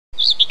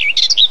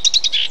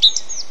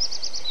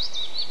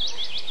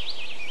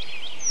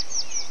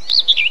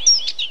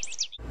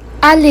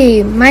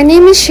Ali, my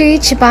name is Shuri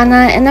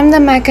Chibana and I'm the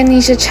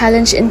Micronesia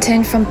Challenge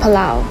intern from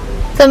Palau.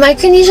 The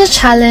Micronesia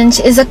Challenge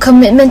is a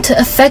commitment to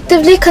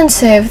effectively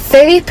conserve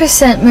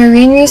 30%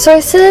 marine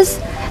resources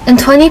and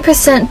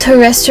 20%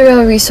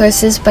 terrestrial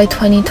resources by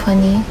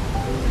 2020.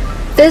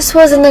 This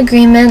was an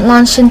agreement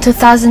launched in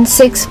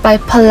 2006 by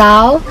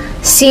Palau,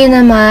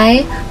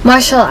 CNMI,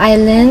 Marshall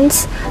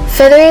Islands,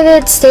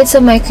 Federated States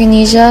of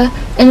Micronesia,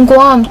 and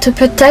Guam to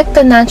protect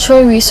the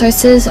natural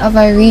resources of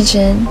our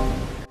region.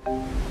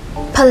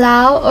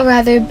 Palau, or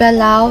rather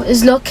BUL,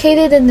 is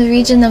located in the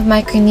region of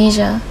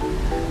Micronesia.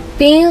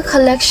 Being a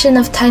collection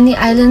of tiny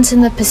islands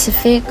in the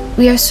Pacific,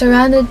 we are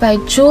surrounded by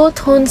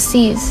jewel-toned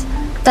seas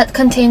that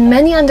contain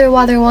many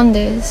underwater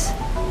wonders.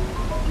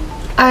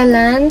 Our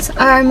lands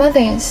are our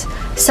mothers,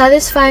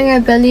 satisfying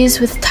our bellies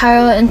with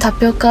taro and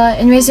tapioca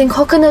and raising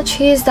coconut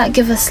trees that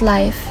give us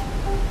life.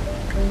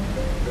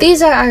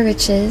 These are our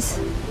riches.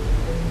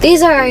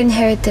 These are our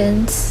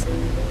inheritance.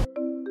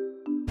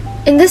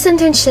 In this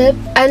internship,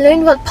 I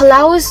learned what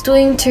Palau is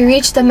doing to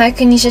reach the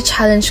Micronesia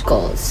Challenge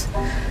goals.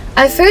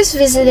 I first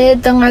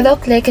visited the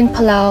Ngardok Lake in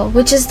Palau,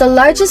 which is the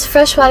largest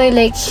freshwater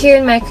lake here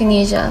in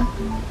Micronesia.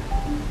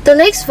 The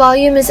lake's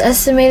volume is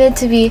estimated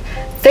to be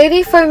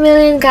 34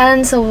 million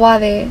gallons of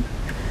water.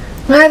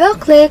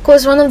 Ngardok Lake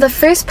was one of the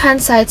first pan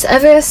sites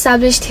ever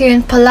established here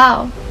in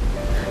Palau.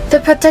 The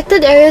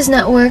Protected Areas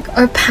Network,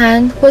 or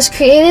PAN, was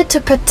created to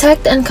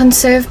protect and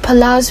conserve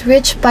Palau's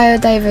rich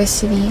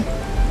biodiversity.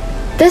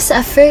 This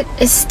effort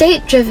is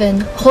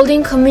state-driven,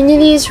 holding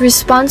communities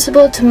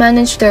responsible to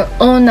manage their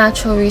own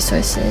natural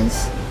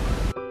resources.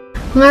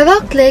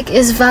 Ngardok Lake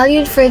is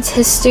valued for its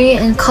history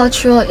and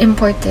cultural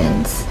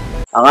importance.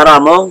 Ang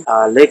aramong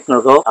lake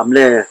Ngardok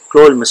amle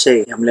klol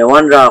masay amle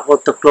wanra ko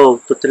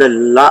taklo tutila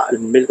la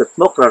milkat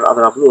mokrar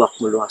adrablu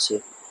akmuluasi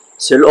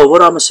sel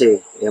ovora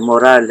masay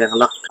emora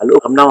lenglak alu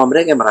amna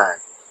mamre kemra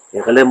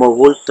ekale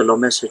mobul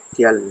tolomes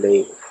tial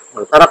le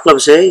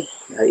taraklab say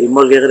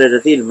imol gegre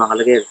datil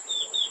mangalagel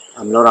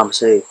amloram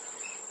say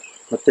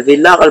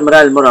matadilla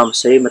kalmaral moram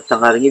say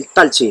matangaringil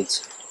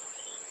talchils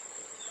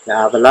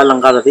ya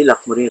dalalang karatil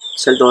akmurin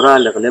sel dora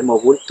lekale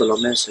mobul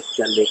tolomes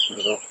tial lake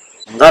Ngardok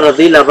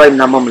Ngaradila bay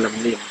namam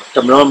lamlim.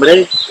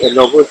 Tamlomre,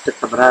 elobul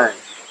tamray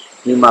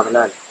ni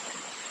maglal.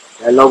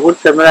 Elobul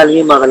tamray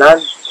ni maglal.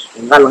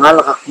 Ngal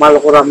kakmal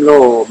ko ramlo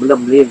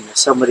lamlim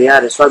sa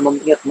mariare. So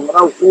mamingat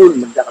mga ul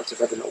mandakal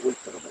sa elobul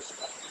tamray.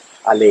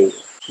 Ale,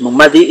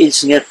 mamadi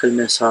ils ngat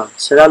kalmesa.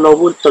 Sila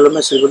elobul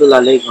tamray sa gulo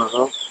lalay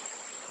ngaro.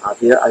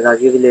 Abi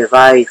agagi le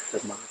right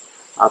tama.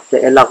 Apte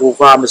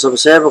elakuka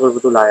masabseba ko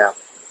gutulaya.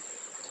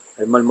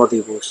 Ay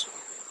malmotibus.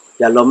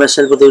 Ya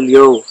lomesel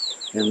gutulyo.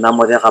 Yung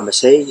namo dia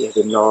kamasay,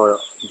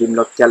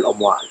 dimno tial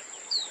omwal,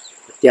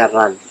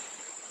 tiaral.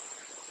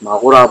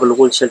 Makura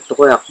balukul sel to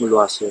ko yak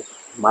mulwase,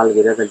 mal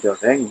gira del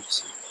joreng,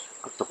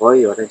 at to ko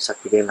yoreng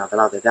saktigay na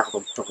tala dia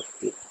katom to.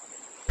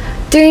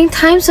 During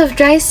times of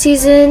dry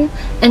season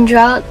and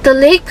drought, the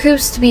lake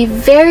proves to be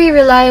very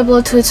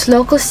reliable to its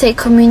local state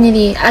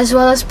community as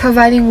well as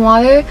providing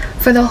water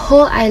for the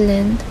whole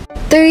island.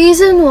 The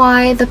reason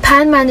why the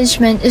pan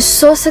management is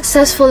so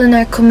successful in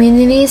our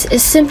communities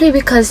is simply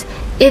because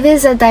it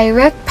is a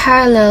direct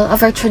parallel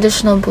of our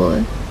traditional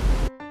BUL.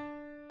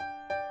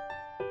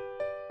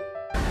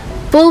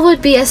 BUL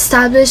would be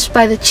established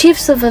by the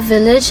chiefs of a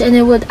village and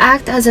it would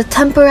act as a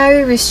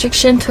temporary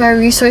restriction to our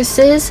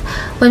resources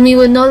when we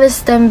would notice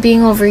them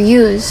being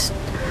overused.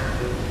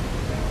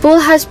 BUL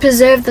has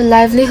preserved the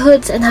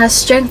livelihoods and has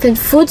strengthened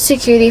food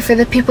security for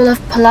the people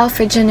of Palau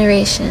for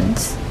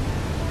generations.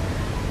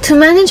 To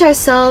manage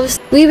ourselves,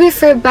 we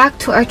refer back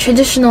to our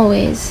traditional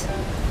ways,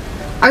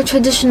 our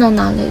traditional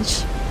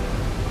knowledge.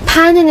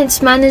 PAN and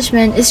its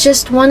management is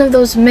just one of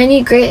those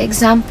many great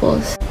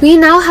examples. We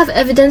now have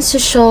evidence to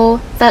show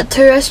that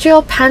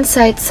terrestrial pan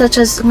sites such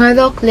as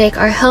Ngardok Lake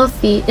are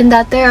healthy in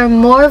that there are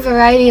more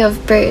variety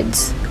of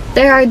birds.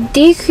 There are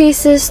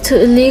decreases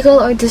to illegal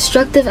or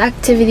destructive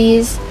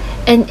activities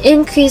and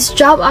increased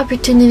job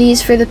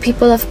opportunities for the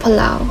people of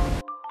Palau.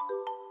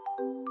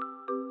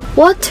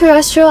 What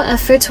terrestrial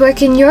efforts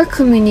work in your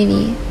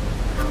community?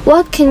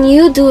 What can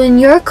you do in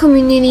your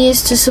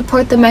communities to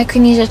support the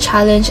Micronesia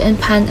Challenge and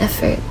PAN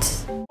efforts?